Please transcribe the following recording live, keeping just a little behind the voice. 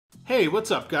Hey,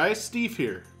 what's up guys? Steve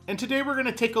here. And today we're going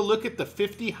to take a look at the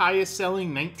 50 highest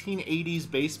selling 1980s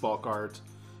baseball cards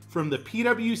from the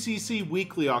pwcc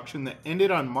weekly auction that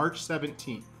ended on March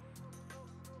 17th.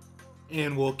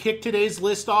 And we'll kick today's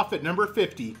list off at number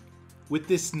 50 with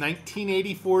this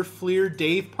 1984 Fleer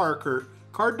Dave Parker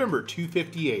card number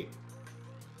 258.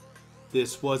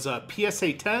 This was a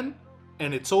PSA 10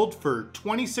 and it sold for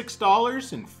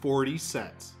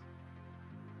 $26.40.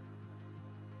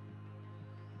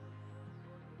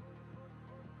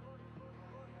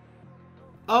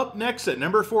 Up next at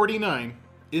number 49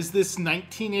 is this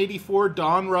 1984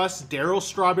 Donruss Darryl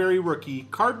Strawberry rookie,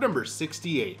 card number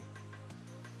 68.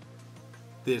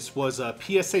 This was a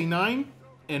PSA 9,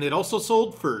 and it also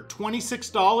sold for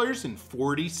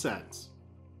 $26.40.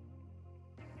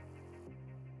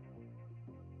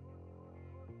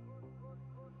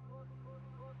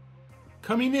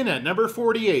 Coming in at number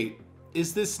 48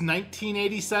 is this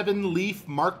 1987 Leaf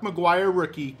Mark McGwire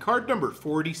rookie, card number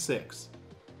 46.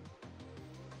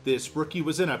 This rookie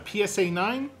was in a PSA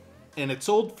 9, and it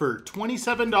sold for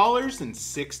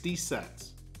 $27.60.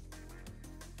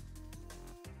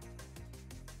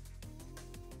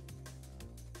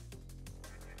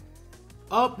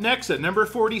 Up next at number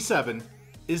 47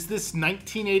 is this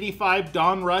 1985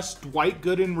 Donruss Dwight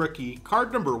Gooden rookie,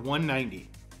 card number 190.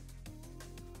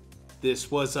 This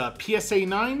was a PSA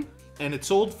 9, and it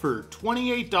sold for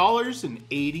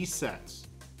 $28.80.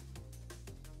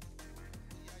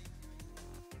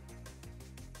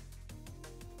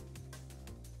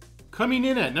 Coming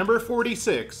in at number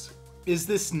 46 is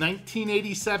this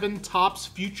 1987 Topps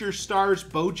Future Stars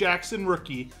Bo Jackson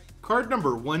rookie, card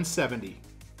number 170.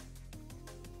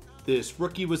 This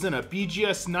rookie was in a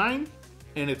BGS 9,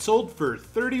 and it sold for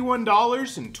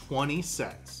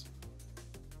 $31.20.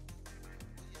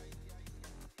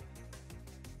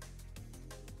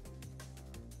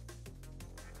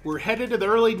 We're headed to the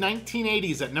early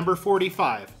 1980s at number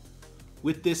 45.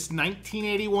 With this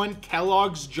 1981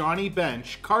 Kellogg's Johnny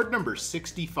Bench, card number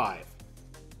 65.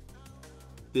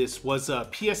 This was a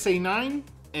PSA 9,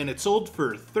 and it sold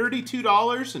for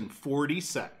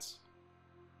 $32.40.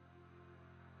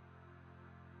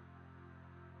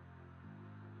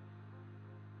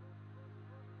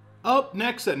 Up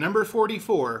next at number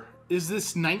 44 is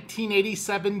this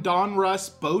 1987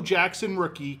 Donruss Bo Jackson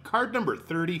rookie, card number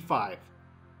 35.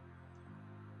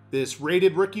 This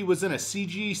rated rookie was in a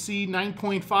CGC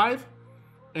 9.5,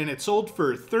 and it sold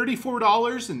for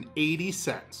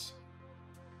 $34.80.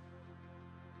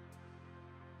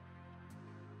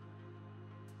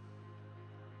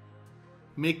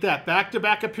 Make that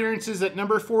back-to-back appearances at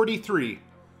number 43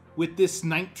 with this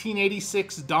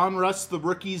 1986 Donruss The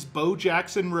Rookies Bo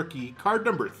Jackson rookie, card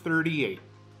number 38.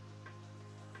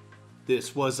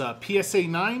 This was a PSA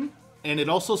 9, and it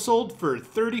also sold for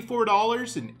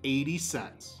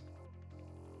 $34.80.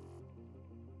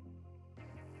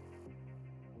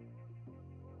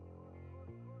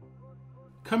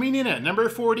 Coming in at number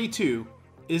 42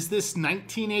 is this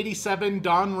 1987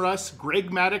 Donruss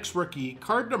Greg Maddux rookie,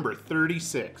 card number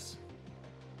 36.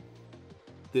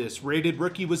 This rated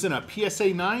rookie was in a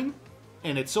PSA 9,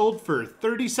 and it sold for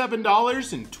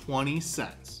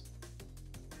 $37.20.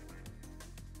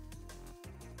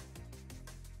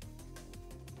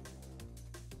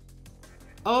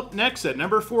 Up next at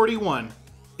number 41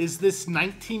 is this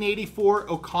 1984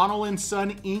 O'Connell &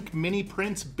 Son Inc. Mini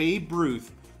Prints Babe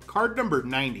Ruth, card number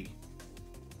 90.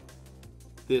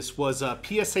 This was a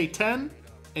PSA 10,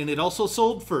 and it also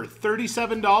sold for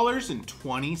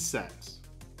 $37.20.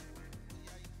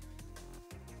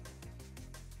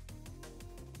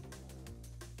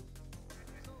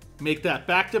 Make that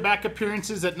back-to-back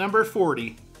appearances at number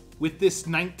 40 with this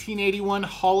 1981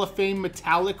 Hall of Fame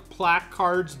Metallic Plaque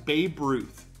Cards Babe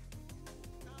Ruth.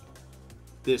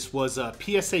 This was a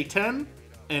PSA 10,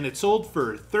 and it sold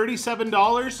for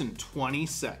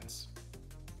 $37.20.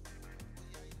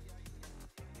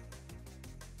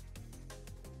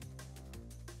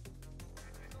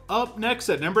 Up next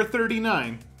at number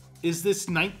 39 is this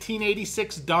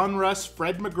 1986 Donruss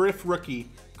Fred McGriff rookie,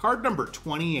 card number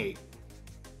 28.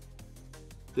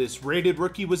 This rated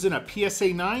rookie was in a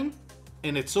PSA 9,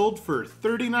 and it sold for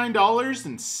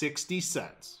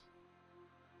 $39.60.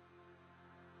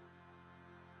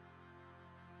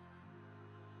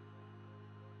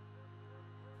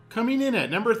 Coming in at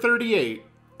number 38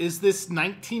 is this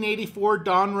 1984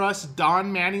 Donruss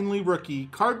Don Mattingly rookie,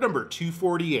 card number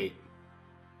 248.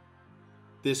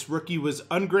 This rookie was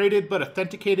ungraded but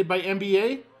authenticated by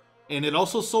NBA, and it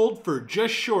also sold for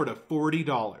just short of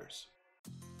 $40.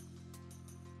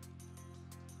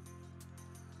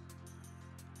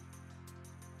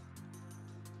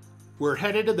 We're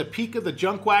headed to the peak of the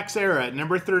junk wax era at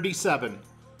number 37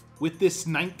 with this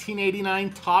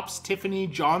 1989 Topps Tiffany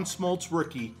John Smoltz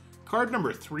rookie, card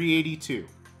number 382.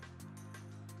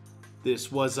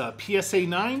 This was a PSA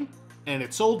 9 and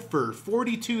it sold for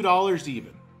 $42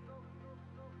 even.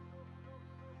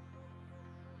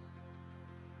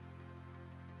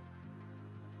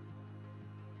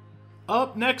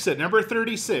 Up next at number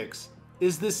 36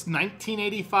 is this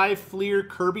 1985 Fleer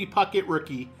Kirby Puckett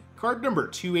rookie, card number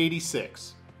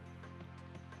 286.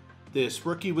 This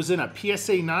rookie was in a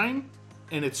PSA 9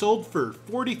 and it sold for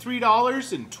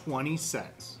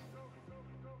 $43.20.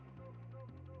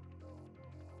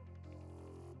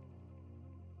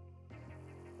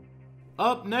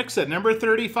 Up next at number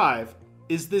 35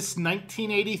 is this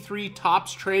 1983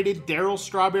 Topps Traded Darryl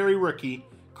Strawberry rookie,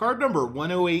 card number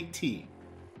 108T.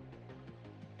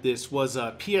 This was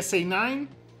a PSA 9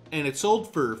 and it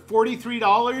sold for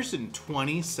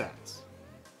 $43.20.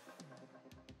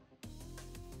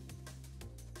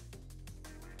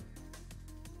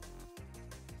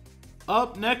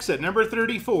 Up next at number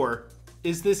 34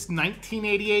 is this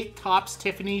 1988 Topps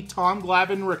Tiffany Tom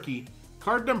Glavine rookie,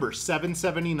 card number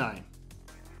 779.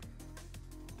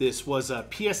 This was a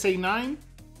PSA 9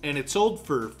 and it sold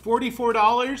for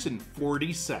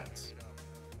 $44.40.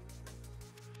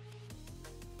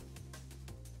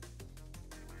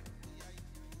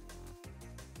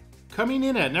 Coming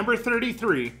in at number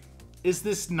 33 is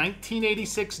this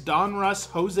 1986 Donruss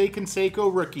Jose Canseco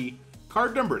rookie,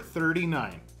 card number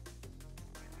 39.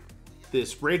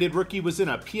 This rated rookie was in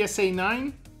a PSA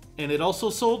 9 and it also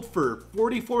sold for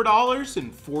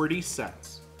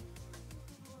 $44.40.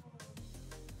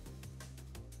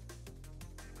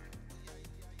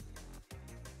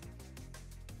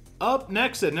 Up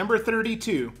next at number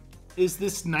 32 is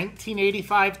this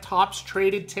 1985 Topps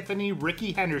Traded Tiffany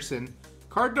Rickey Henderson,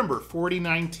 card number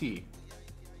 49T.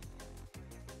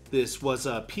 This was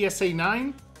a PSA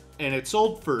 9 and it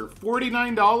sold for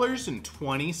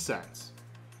 $49.20.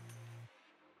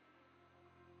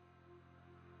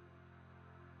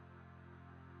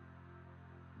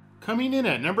 Coming in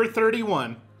at number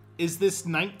 31 is this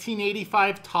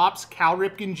 1985 Topps Cal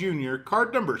Ripken Jr.,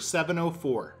 card number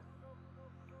 704.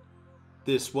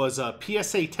 This was a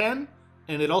PSA 10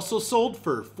 and it also sold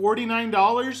for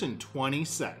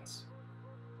 $49.20.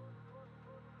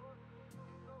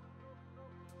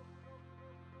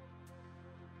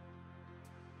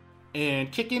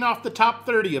 And kicking off the top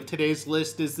 30 of today's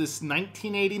list is this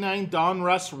 1989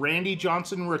 Donruss Randy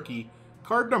Johnson rookie,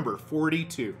 card number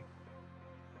 42.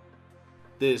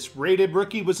 This rated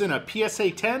rookie was in a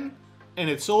PSA 10 and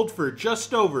it sold for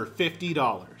just over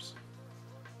 $50.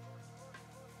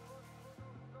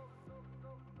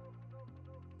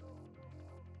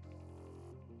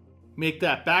 Make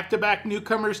that back-to-back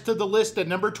newcomers to the list at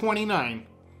number 29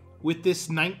 with this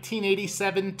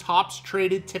 1987 Topps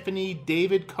Traded Tiffany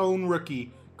David Cone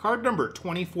rookie, card number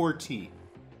 24T.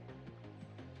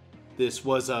 This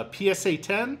was a PSA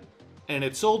 10 and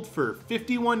it sold for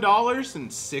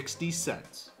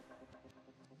 $51.60.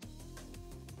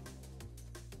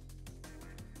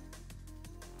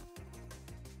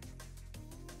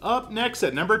 Up next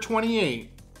at number 28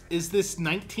 is this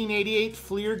 1988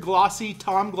 Fleer Glossy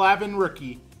Tom Glavine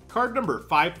rookie, card number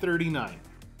 539.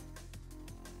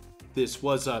 This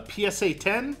was a PSA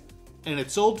 10 and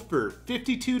it sold for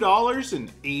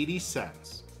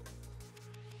 $52.80.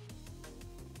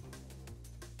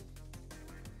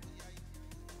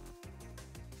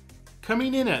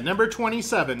 Coming in at number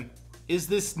 27 is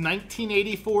this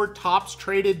 1984 Topps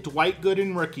Traded Dwight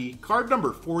Gooden rookie, card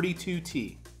number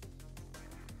 42T.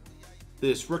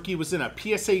 This rookie was in a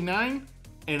PSA 9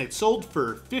 and it sold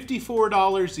for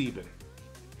 $54 even.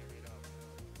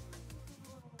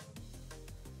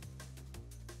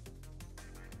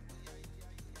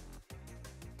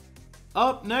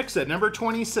 Up next at number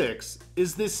 26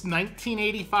 is this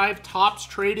 1985 Topps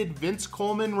Traded Vince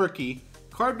Coleman rookie,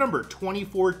 card number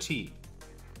 24T.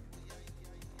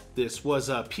 This was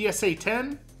a PSA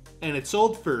 10 and it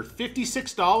sold for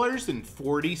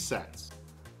 $56.40.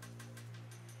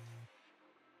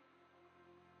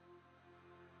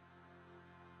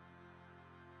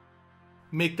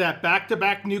 Make that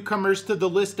back-to-back newcomers to the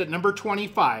list at number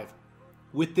 25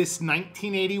 with this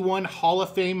 1981 Hall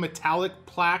of Fame Metallic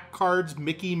Plaque Cards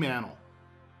Mickey Mantle.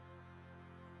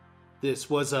 This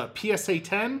was a PSA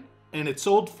 10 and it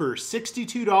sold for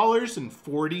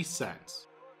 $62.40.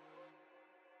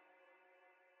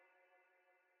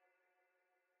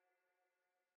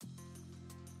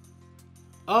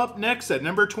 Up next at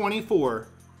number 24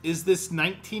 is this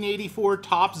 1984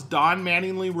 Topps Don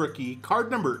Mattingly rookie, card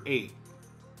number 8.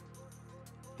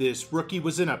 This rookie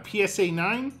was in a PSA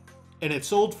 9 and it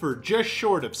sold for just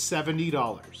short of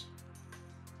 $70.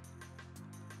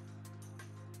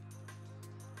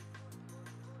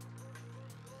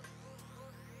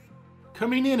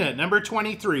 Coming in at number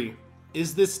 23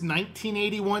 is this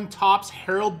 1981 Topps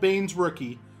Harold Baines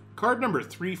rookie, card number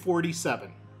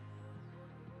 347.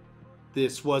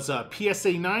 This was a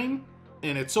PSA 9,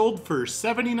 and it sold for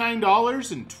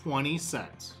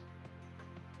 $79.20.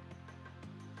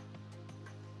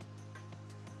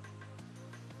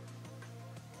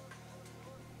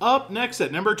 Up next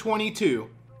at number 22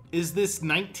 is this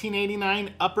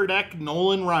 1989 Upper Deck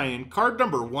Nolan Ryan, card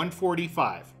number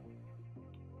 145.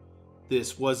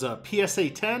 This was a PSA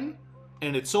 10,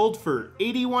 and it sold for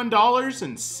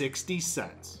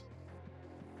 $81.60.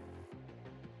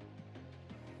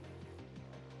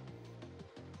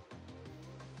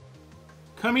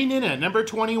 Coming in at number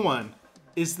 21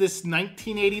 is this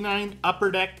 1989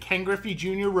 Upper Deck Ken Griffey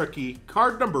Jr. rookie,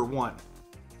 card number 1.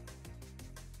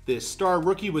 This star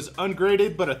rookie was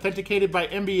ungraded but authenticated by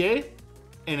NBA,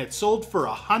 and it sold for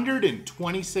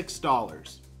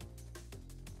 $126.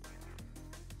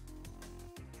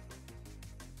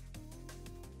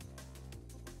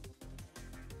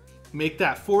 Make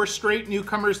that 4 straight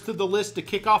newcomers to the list to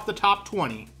kick off the top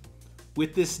 20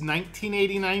 with this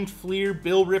 1989 Fleer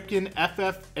Bill Ripken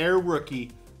FF Air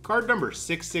rookie, card number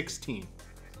 616.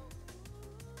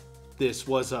 This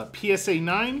was a PSA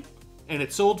 9, and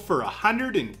it sold for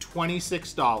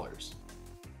 $126.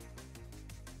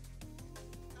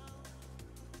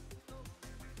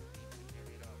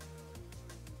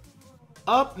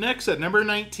 Up next at number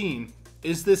 19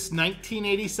 is this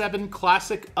 1987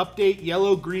 Classic Update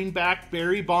Yellow Greenback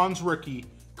Barry Bonds rookie,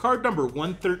 card number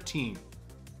 113.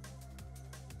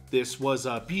 This was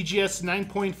a BGS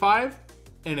 9.5,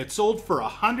 and it sold for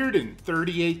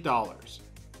 $138.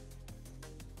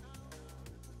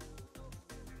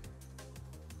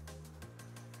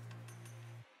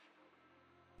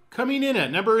 Coming in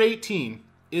at number 18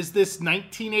 is this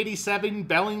 1987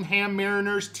 Bellingham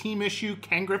Mariners Team Issue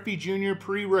Ken Griffey Jr.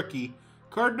 Pre-Rookie,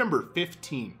 card number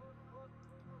 15.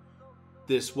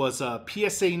 This was a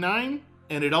PSA 9,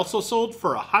 and it also sold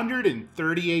for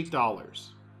 $138.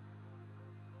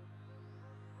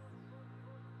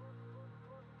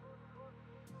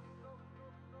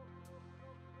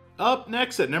 Up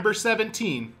next at number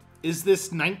 17 is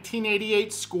this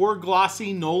 1988 Score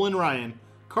Glossy Nolan Ryan,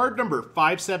 card number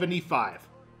 575.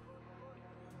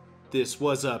 This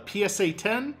was a PSA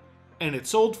 10, and it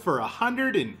sold for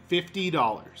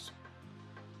 $150.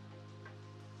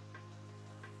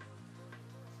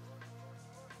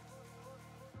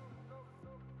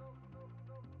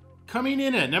 Coming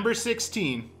in at number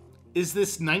 16 is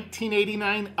this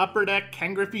 1989 Upper Deck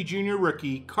Ken Griffey Jr.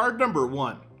 rookie, card number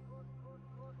 1.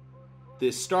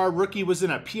 This star rookie was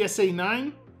in a PSA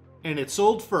 9, and it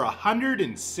sold for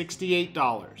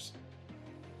 $168.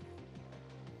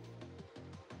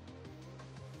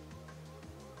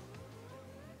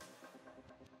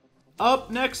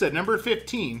 Up next at number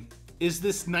 15 is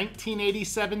this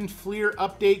 1987 Fleer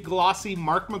Update Glossy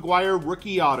Mark McGwire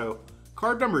Rookie Auto,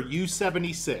 card number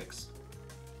U76.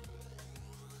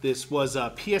 This was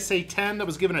a PSA 10 that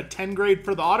was given a 10 grade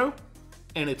for the auto,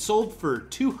 and it sold for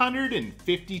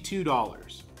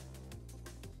 $252.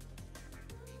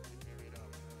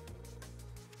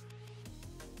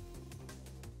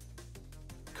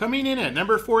 Coming in at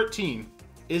number 14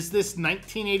 is this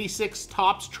 1986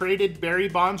 Topps Traded Barry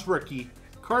Bonds rookie,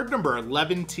 card number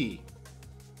 11T.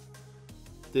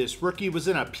 This rookie was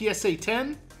in a PSA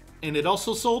 10, and it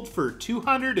also sold for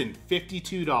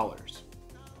 $252.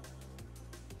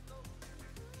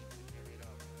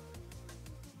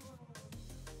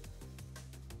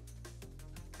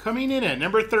 Coming in at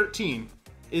number 13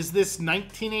 is this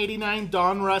 1989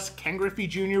 Donruss Ken Griffey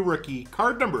Jr. rookie,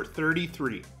 card number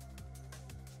 33.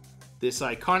 This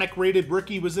iconic rated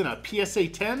rookie was in a PSA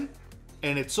 10,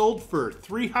 and it sold for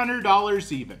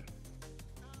 $300 even.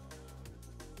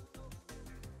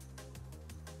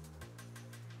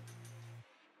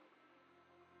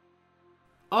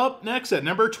 Up next at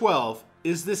number 12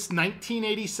 is this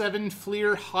 1987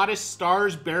 Fleer Hottest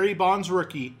Stars Barry Bonds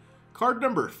rookie, card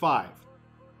number 5.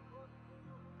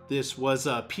 This was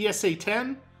a PSA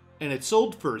 10, and it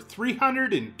sold for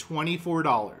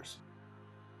 $324.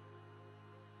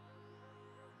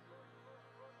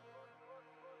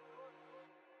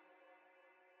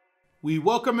 We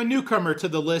welcome a newcomer to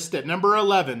the list at number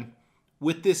 11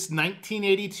 with this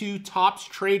 1982 Topps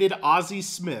Traded Ozzie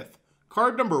Smith,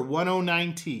 card number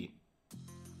 109T.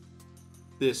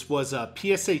 This was a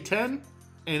PSA 10,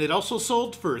 and it also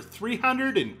sold for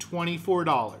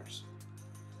 $324.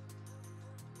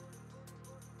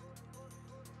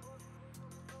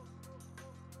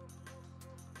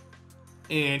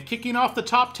 And kicking off the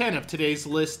top 10 of today's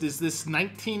list is this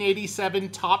 1987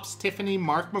 Topps Tiffany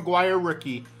Mark McGwire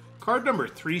rookie, card number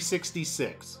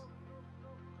 366.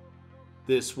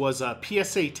 This was a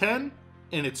PSA 10,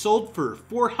 and it sold for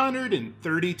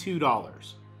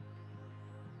 $432.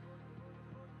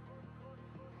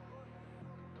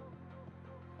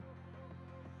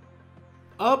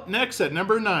 Up next at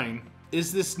number 9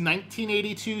 is this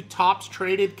 1982 Topps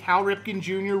Traded Cal Ripken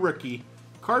Jr. rookie,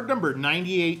 card number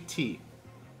 98T.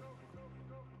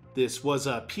 This was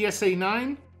a PSA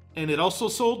 9, and it also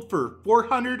sold for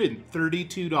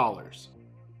 $432.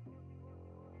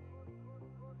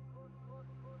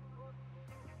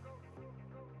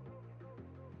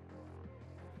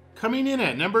 Coming in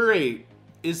at number 8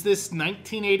 is this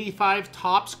 1985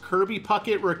 Topps Kirby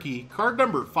Puckett rookie, card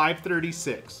number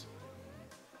 536.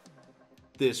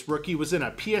 This rookie was in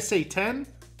a PSA 10,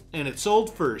 and it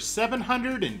sold for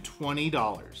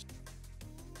 $720.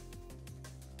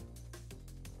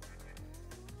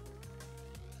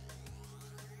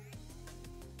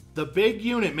 The big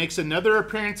unit makes another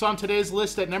appearance on today's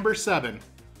list at number 7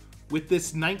 with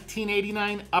this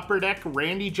 1989 Upper Deck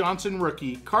Randy Johnson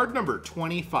rookie, card number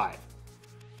 25.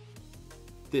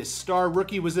 This star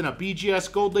rookie was in a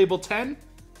BGS Gold Label 10,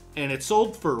 and it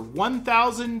sold for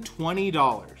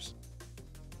 $1,020.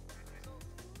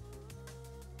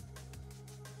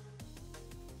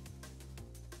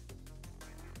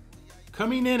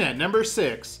 Coming in at number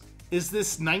 6 is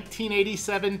this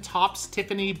 1987 Topps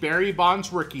Tiffany Barry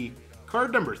Bonds rookie,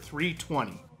 card number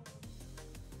 320.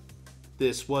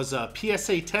 This was a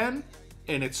PSA 10,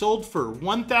 and it sold for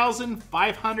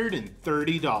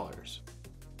 $1,530.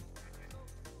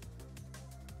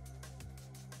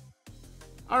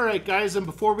 Alright guys, and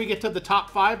before we get to the top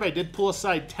 5, I did pull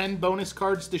aside 10 bonus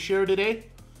cards to share today.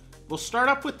 We'll start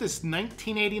off with this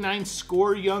 1989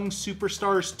 Score Young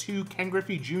Superstars 2 Ken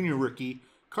Griffey Jr. rookie,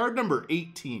 card number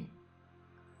 18.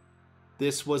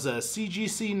 This was a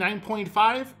CGC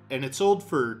 9.5, and it sold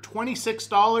for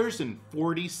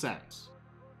 $26.40.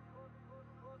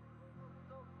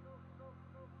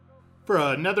 For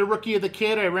another rookie of the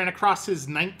kid, I ran across his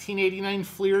 1989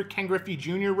 Fleer Ken Griffey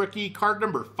Jr. rookie, card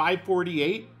number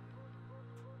 548.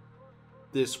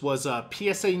 This was a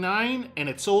PSA 9, and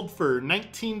it sold for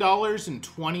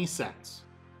 $19.20.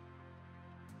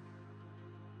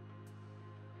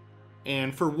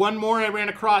 And for one more, I ran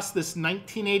across this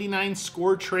 1989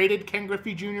 Score Traded Ken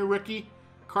Griffey Jr. rookie,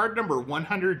 card number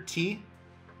 100T.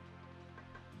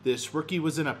 This rookie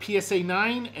was in a PSA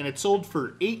 9, and it sold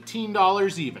for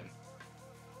 $18 even.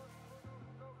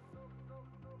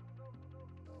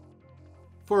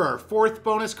 For our fourth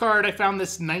bonus card, I found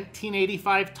this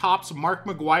 1985 Topps Mark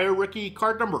McGwire rookie,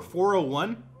 card number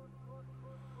 401.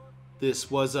 This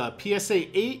was a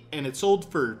PSA 8, and it sold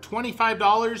for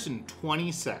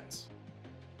 $25.20.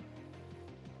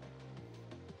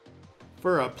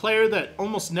 For a player that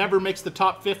almost never makes the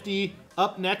top 50,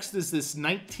 up next is this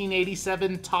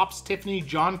 1987 Topps Tiffany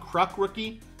John Kruk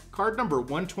rookie, card number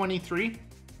 123.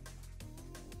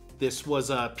 This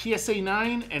was a PSA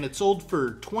 9, and it sold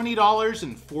for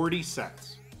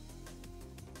 $20.40.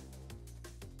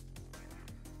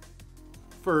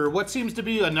 For what seems to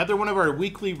be another one of our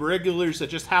weekly regulars that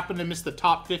just happened to miss the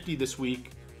top 50 this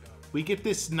week, we get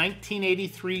this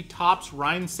 1983 Topps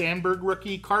Ryne Sandberg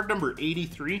rookie, card number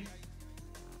 83.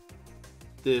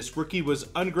 This rookie was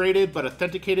ungraded but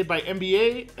authenticated by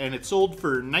NBA, and it sold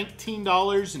for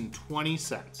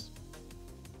 $19.20.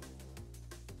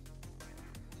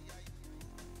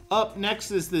 Up next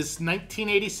is this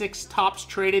 1986 Topps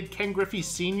Traded Ken Griffey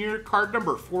Sr. card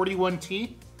number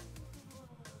 41T.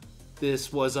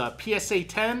 This was a PSA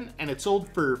 10, and it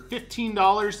sold for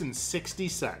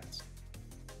 $15.60.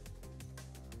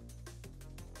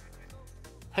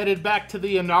 Headed back to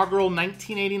the inaugural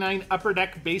 1989 Upper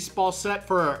Deck baseball set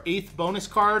for our 8th bonus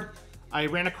card, I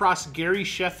ran across Gary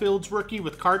Sheffield's rookie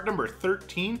with card number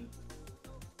 13.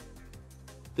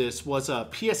 This was a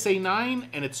PSA 9,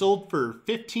 and it sold for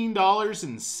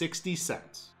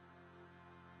 $15.60.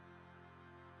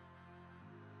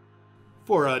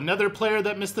 For another player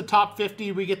that missed the top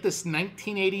 50, we get this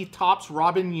 1980 Topps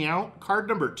Robin Yount, card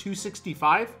number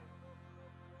 265.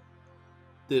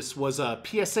 This was a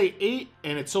PSA 8,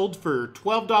 and it sold for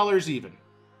 $12 even.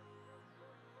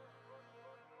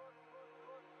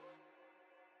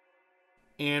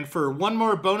 And for one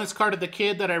more bonus card of the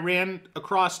kid that I ran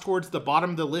across towards the bottom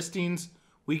of the listings,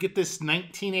 we get this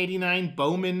 1989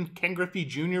 Bowman Ken Griffey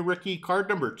Jr. rookie, card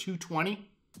number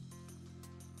 220.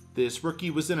 This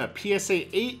rookie was in a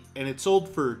PSA 8, and it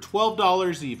sold for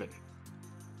 $12 even.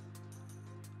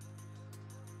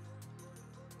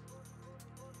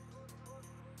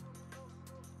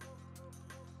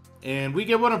 And we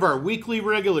get one of our weekly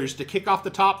regulars to kick off the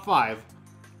top 5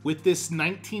 with this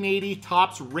 1980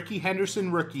 Topps Rickey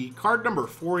Henderson rookie, card number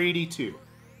 482.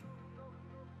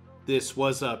 This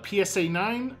was a PSA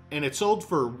 9, and it sold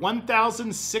for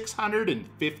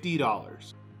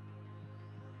 $1,650.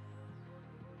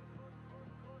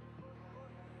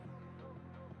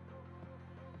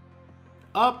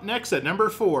 Up next at number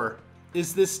 4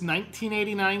 is this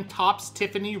 1989 Topps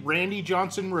Tiffany Randy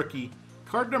Johnson rookie,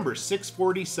 card number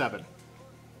 647.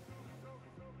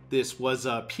 This was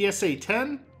a PSA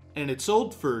 10, and it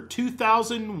sold for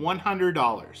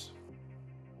 $2,100.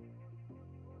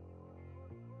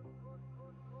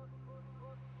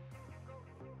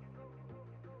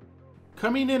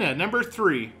 Coming in at number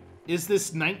 3 is this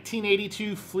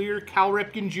 1982 Fleer Cal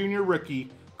Ripken Jr. rookie,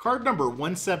 card number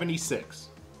 176.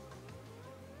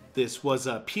 This was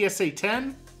a PSA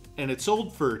 10, and it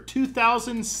sold for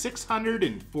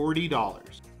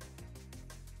 $2,640.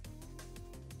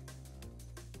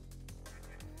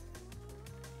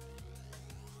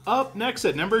 Up next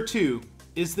at number 2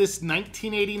 is this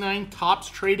 1989 Topps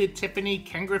Traded Tiffany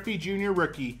Ken Griffey Jr.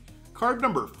 rookie, card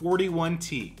number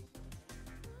 41T.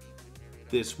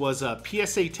 This was a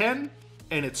PSA 10,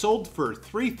 and it sold for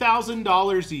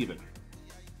 $3,000 even.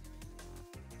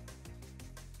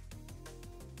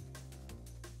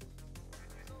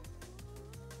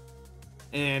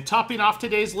 And topping off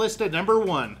today's list at number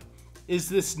 1 is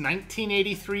this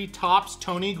 1983 Topps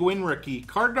Tony Gwynn rookie,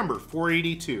 card number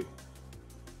 482.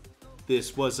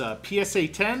 This was a PSA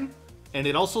 10, and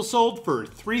it also sold for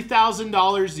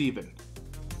 $3,000 even.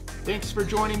 Thanks for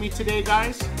joining me today,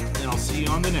 guys, and I'll see you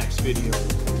on the next video.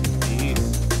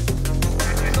 Peace.